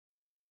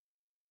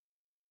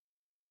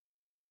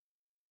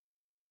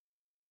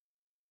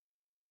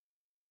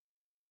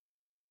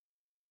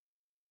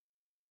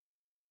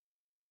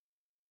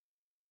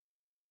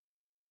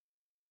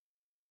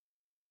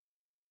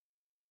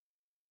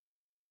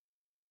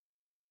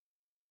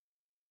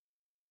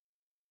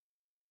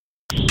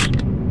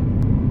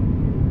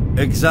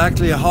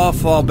Exactly how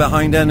far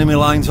behind enemy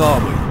lines are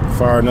we?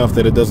 Far enough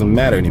that it doesn't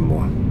matter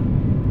anymore.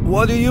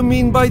 What do you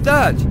mean by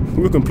that?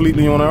 We're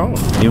completely on our own.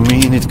 You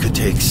mean it could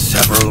take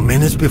several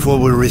minutes before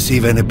we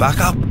receive any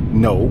backup?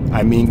 No,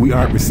 I mean we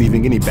aren't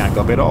receiving any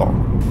backup at all.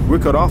 We're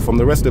cut off from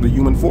the rest of the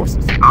human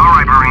forces.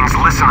 Alright, Marines,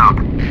 listen up.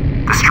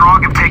 The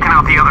Strogg have taken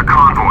out the other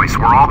convoys.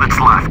 We're all that's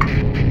left.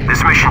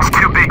 This mission's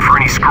too big for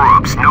any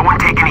screw-ups. No one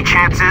take any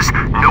chances.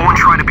 No one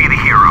try to be the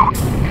hero.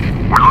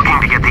 We're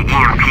looking to get the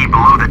EMP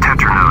below the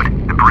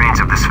Tetranode, the brains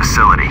of this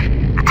facility.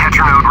 The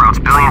Tetranode routes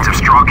billions of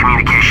Strogg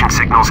communication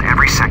signals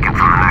every second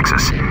from the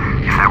Nexus.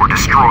 If that were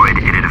destroyed,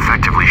 it'd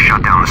effectively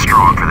shut down the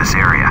Strogg for this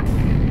area.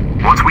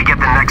 Once we get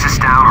the Nexus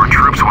down, our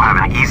troops will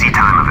have an easy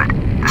time of it.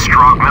 The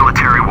Strogg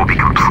military will be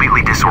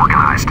completely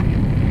disorganized.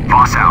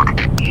 Voss out.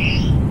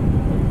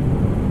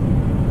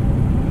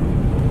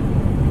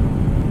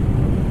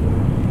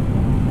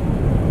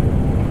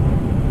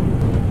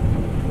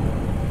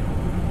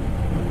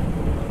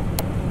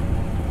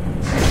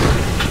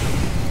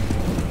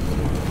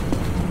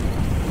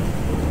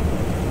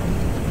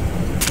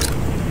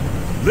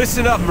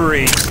 Listen up,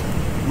 Marines.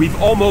 We've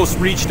almost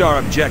reached our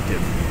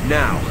objective.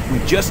 Now, we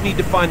just need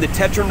to find the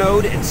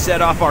Tetranode and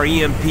set off our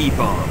EMP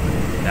bomb.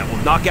 That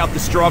will knock out the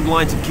Strogg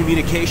lines of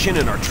communication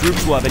and our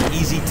troops will have an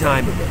easy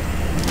time of it.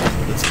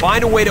 Let's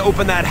find a way to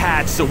open that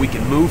hatch so we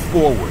can move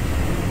forward.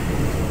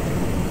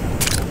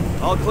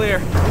 All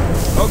clear.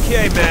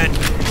 Okay, men.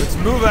 Let's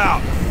move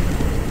out.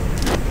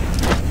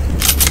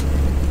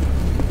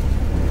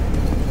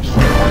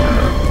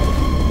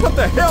 What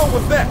the hell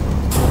was that?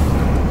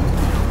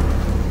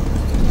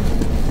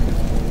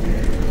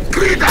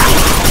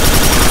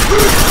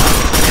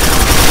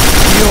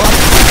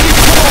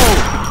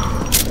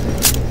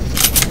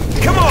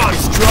 Come on,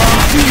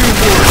 Strogg, do your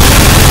work.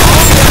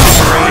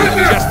 All down,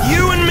 just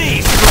you and me,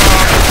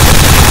 Strogg.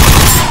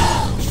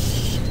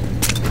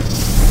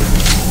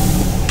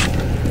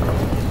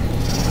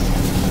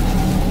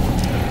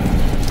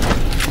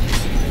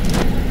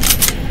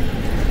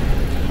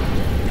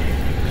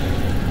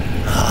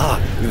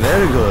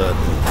 Very good.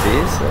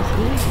 This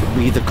appears to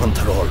be the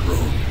control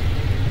room.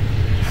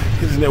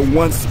 Isn't there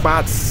one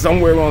spot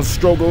somewhere on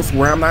Strogos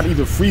where I'm not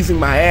either freezing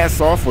my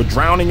ass off or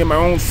drowning in my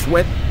own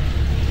sweat?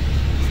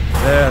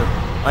 There,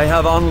 I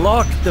have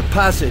unlocked the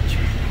passage.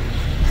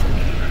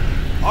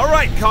 All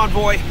right,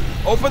 convoy.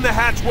 Open the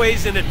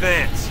hatchways in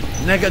advance.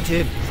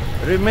 Negative.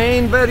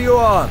 Remain where you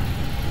are.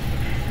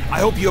 I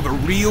hope you have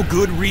a real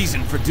good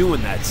reason for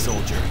doing that,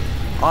 soldier.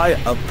 I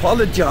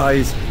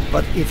apologize,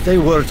 but if they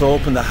were to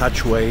open the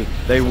hatchway,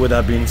 they would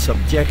have been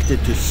subjected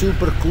to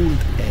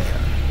supercooled air.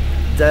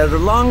 Their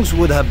lungs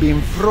would have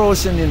been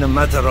frozen in a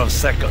matter of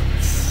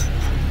seconds.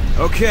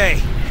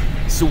 Okay,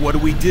 so what do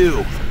we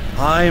do?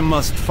 I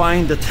must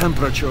find the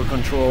temperature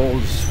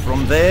controls.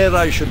 From there,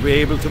 I should be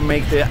able to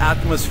make the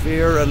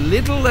atmosphere a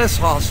little less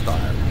hostile.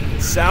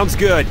 Sounds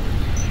good.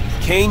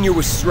 Kane, you're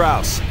with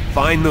Strauss.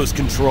 Find those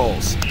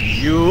controls.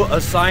 You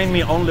assign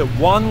me only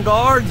one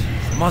guard?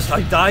 Must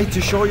I die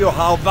to show you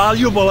how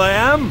valuable I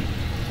am?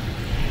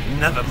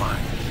 Never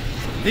mind.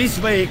 This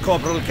way,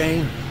 Corporal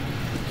Kane.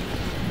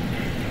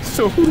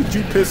 So who did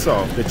you piss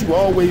off that you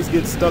always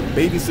get stuck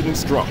babysitting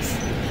Strauss?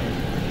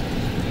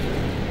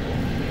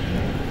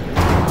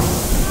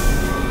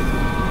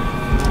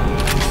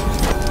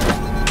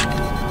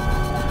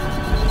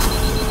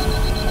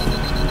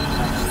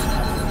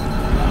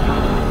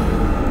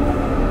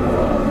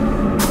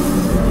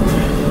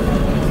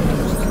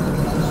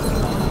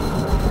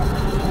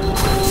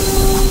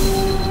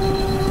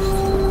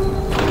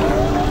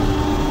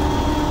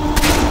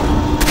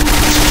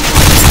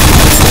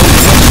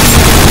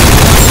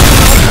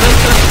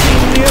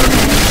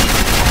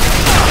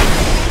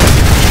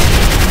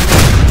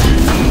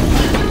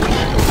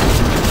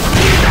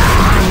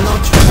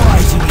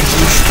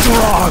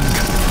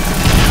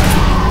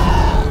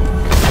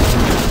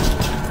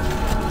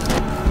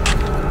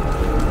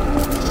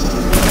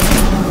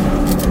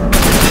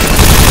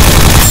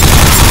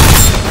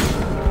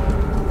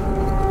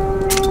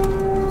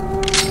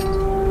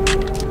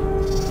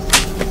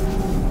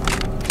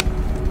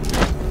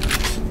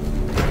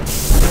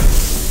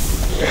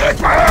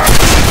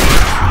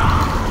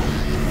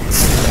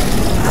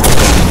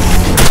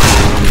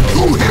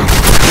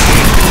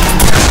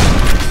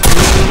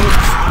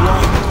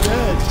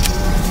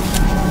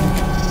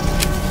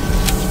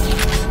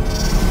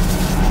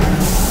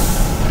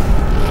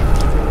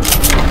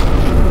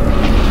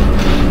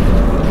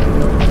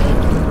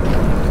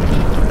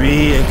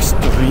 Be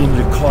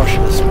extremely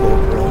cautious,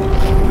 Corporal.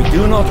 We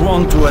do not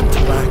want to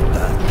attract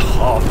that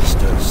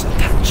harvester's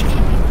attention.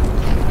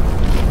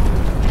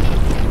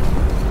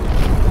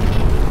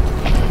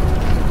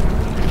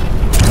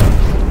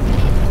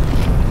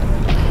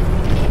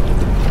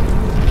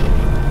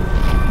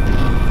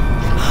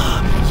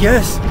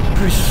 Yes,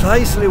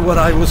 precisely what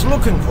I was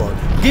looking for.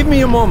 Give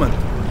me a moment.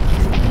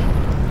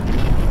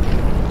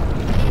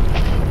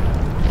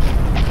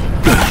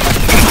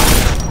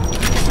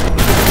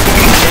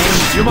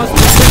 You must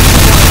be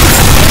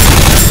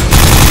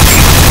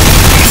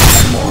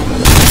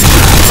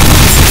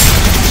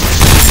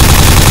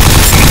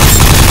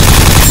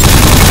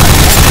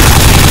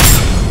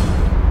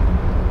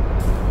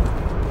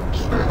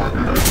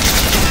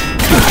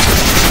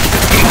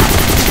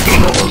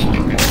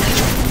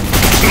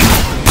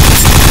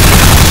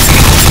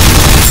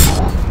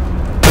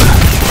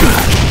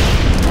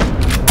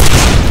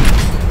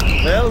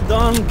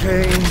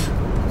Kane.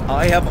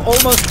 I have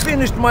almost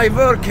finished my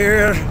work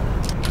here.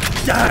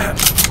 Damn!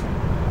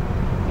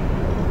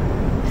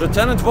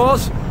 Lieutenant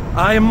Voss,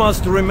 I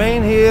must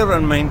remain here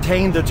and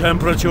maintain the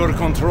temperature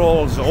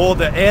controls, or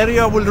the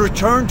area will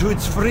return to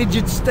its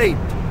frigid state.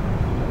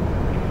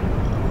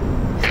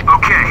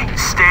 Okay,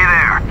 stay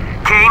there.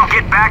 Kane,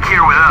 get back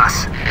here with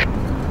us.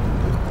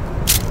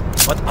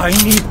 But I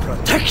need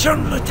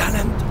protection,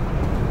 Lieutenant.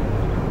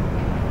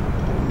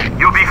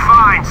 You'll be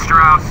fine,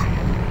 Strauss.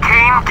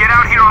 Kane, get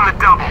out here on the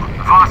double.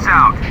 Voss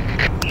out.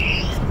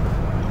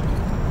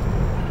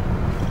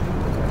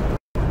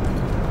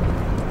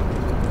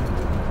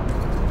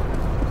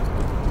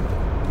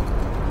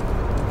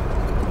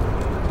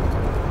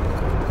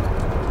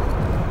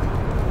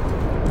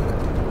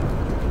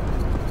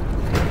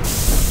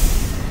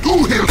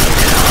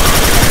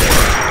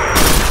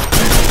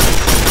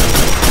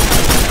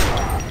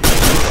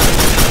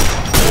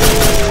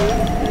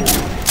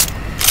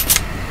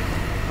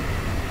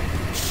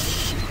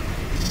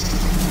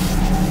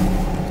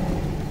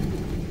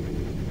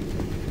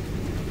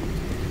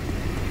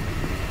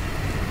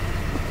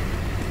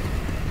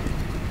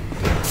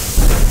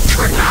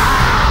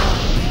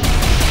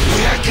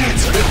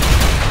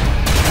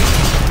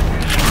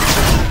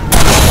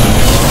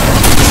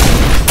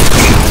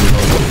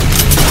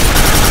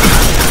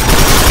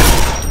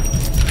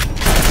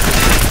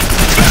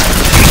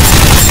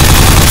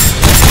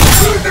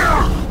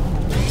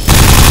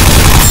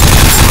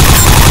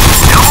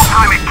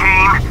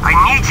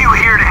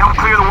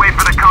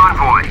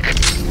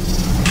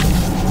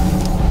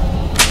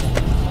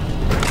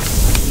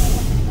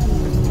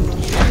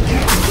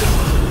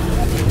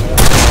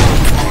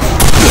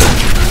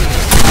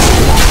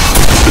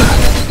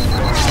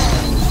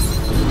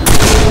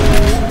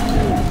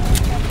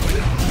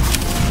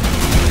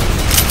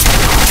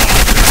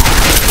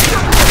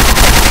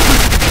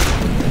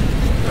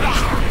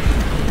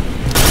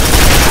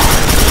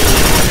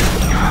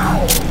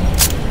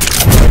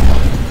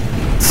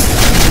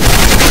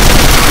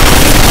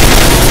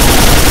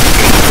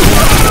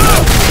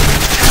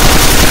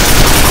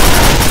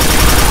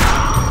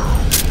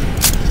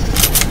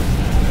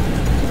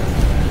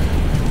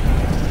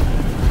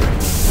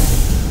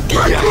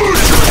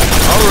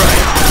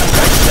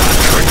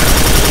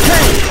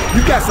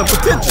 Some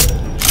potential.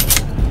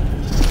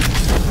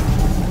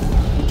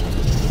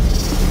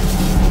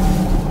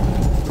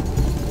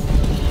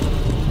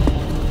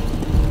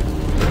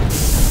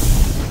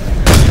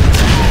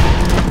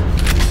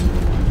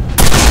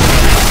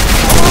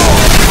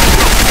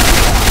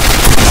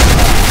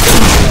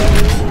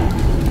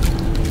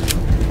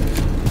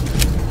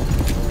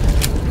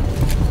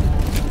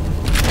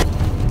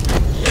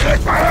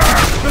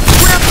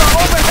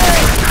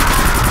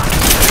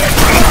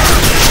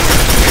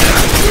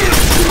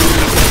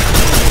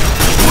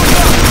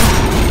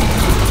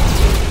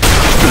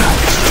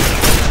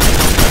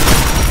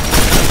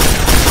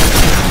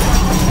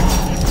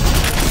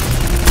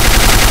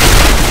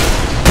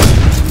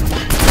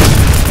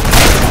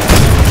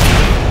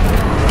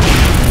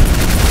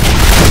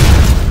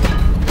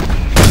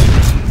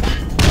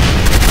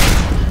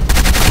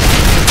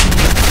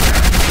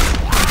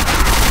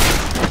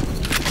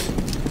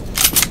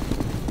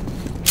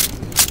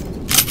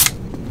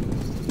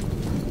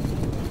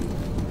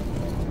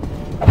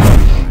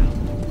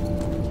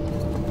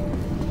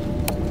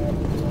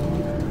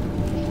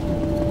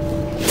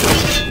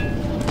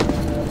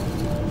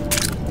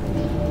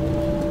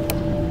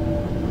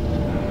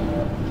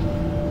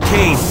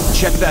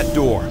 Check that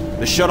door.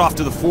 The shutoff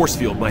to the force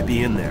field might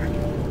be in there.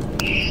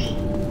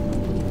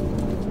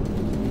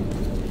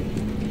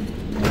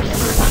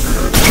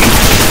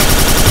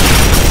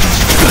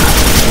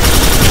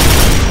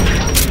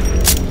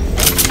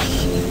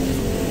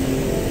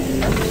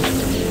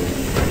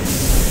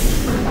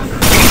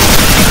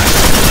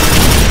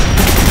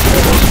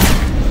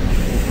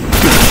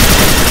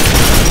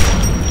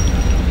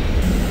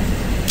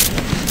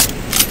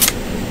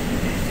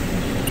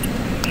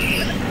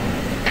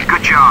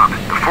 Good job.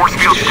 The force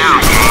field's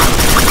down, Kane.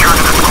 Return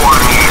to the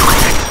squad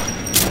immediately.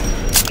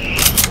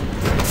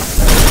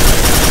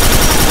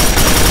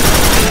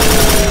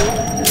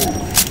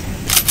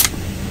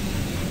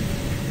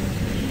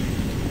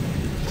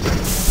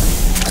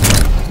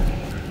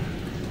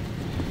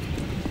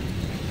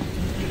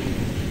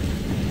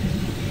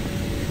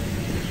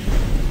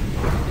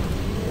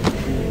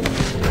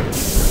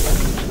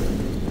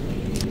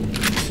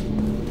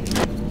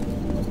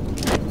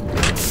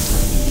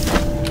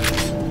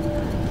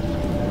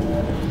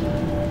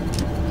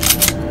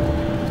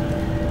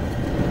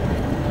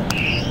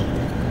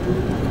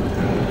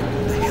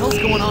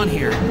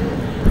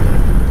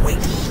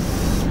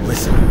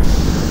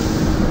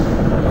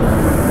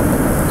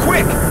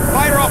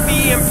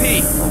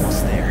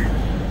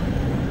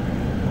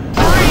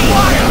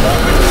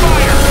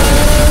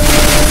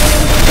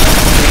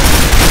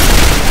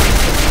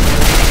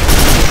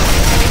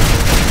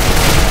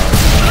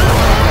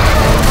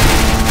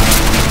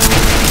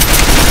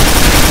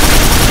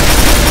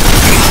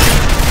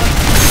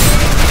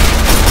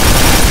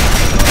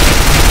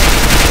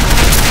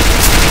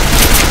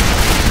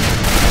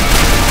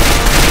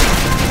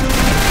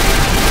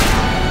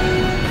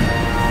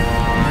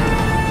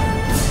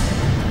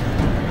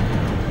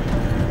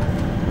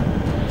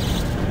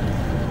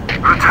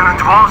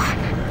 Boss,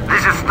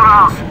 this is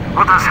Strauss.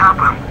 What has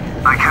happened?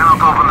 I cannot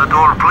open the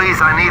door.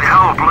 Please, I need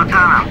help,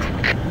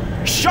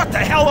 Lieutenant. Shut the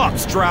hell up,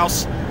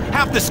 Strauss!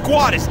 Half the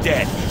squad is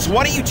dead, so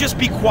why don't you just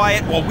be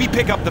quiet while we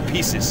pick up the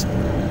pieces?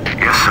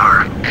 Yes,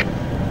 sir.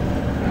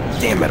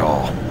 Damn it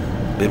all.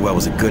 Bidwell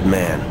was a good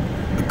man.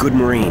 A good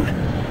Marine.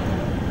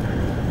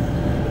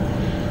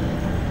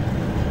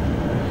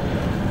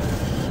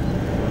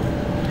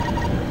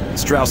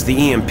 Strauss,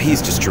 the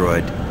EMP's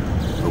destroyed,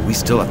 but we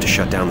still have to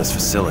shut down this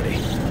facility.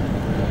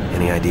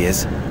 Any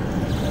ideas?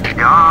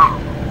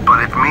 Yeah, but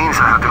it means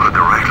I have to go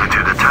directly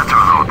to the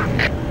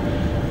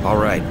Tetranode. All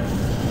right.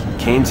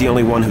 Kane's the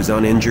only one who's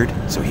uninjured,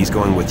 so he's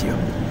going with you.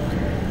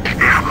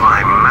 If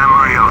my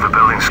memory of the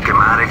building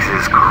schematics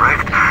is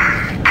correct,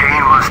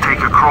 Kane must take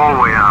a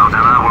crawlway out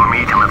and I will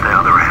meet him at the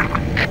other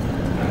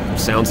end.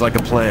 Sounds like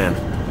a plan.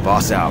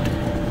 Boss out.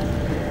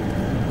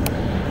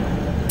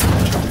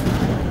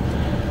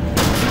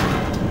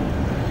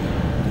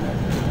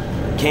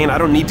 Kane, I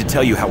don't need to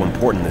tell you how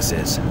important this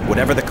is.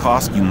 Whatever the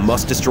cost, you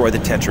must destroy the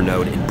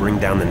Tetranode and bring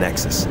down the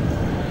Nexus.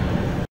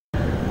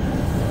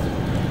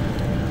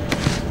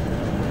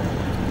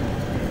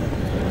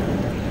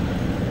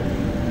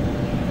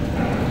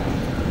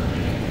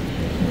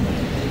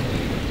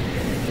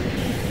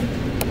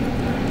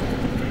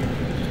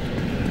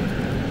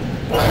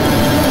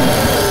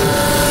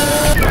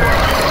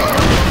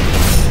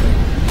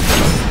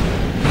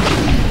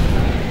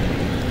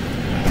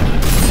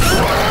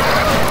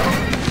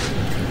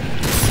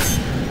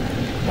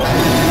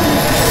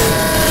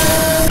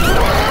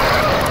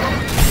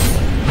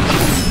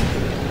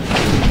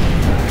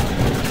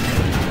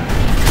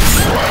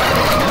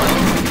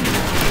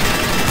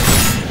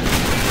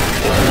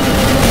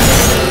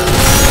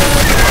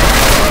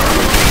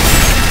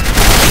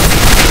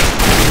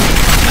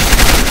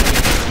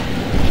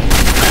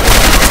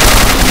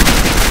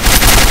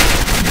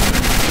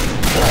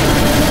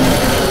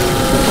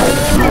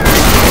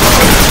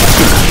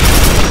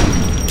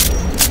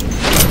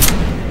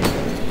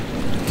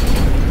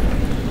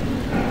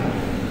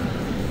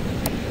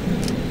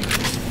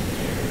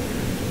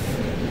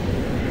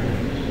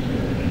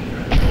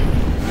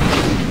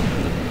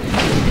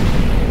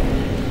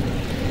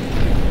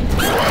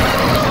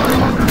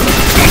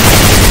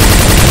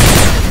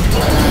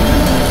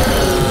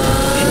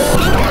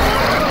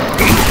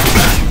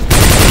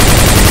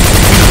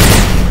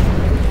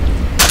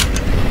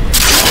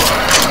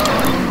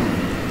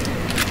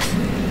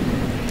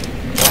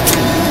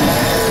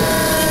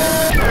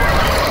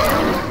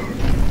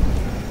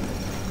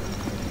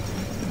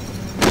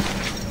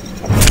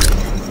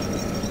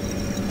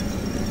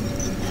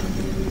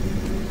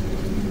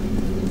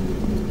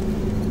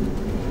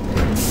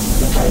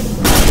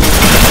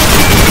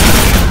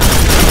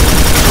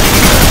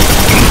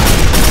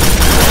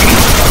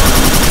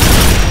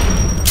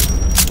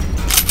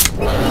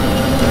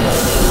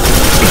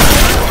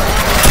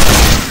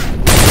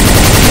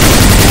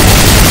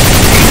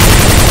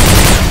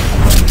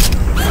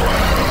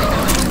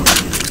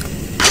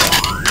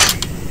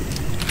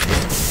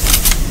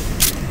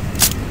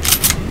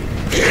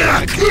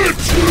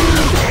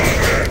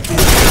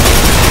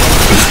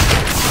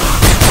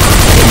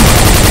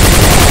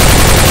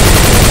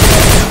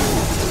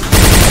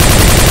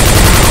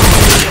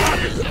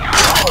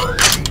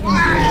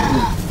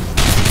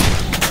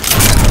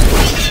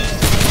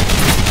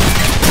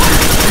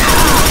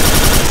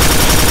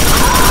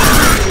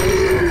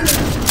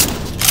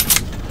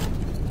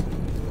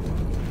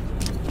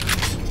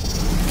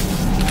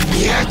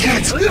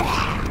 Get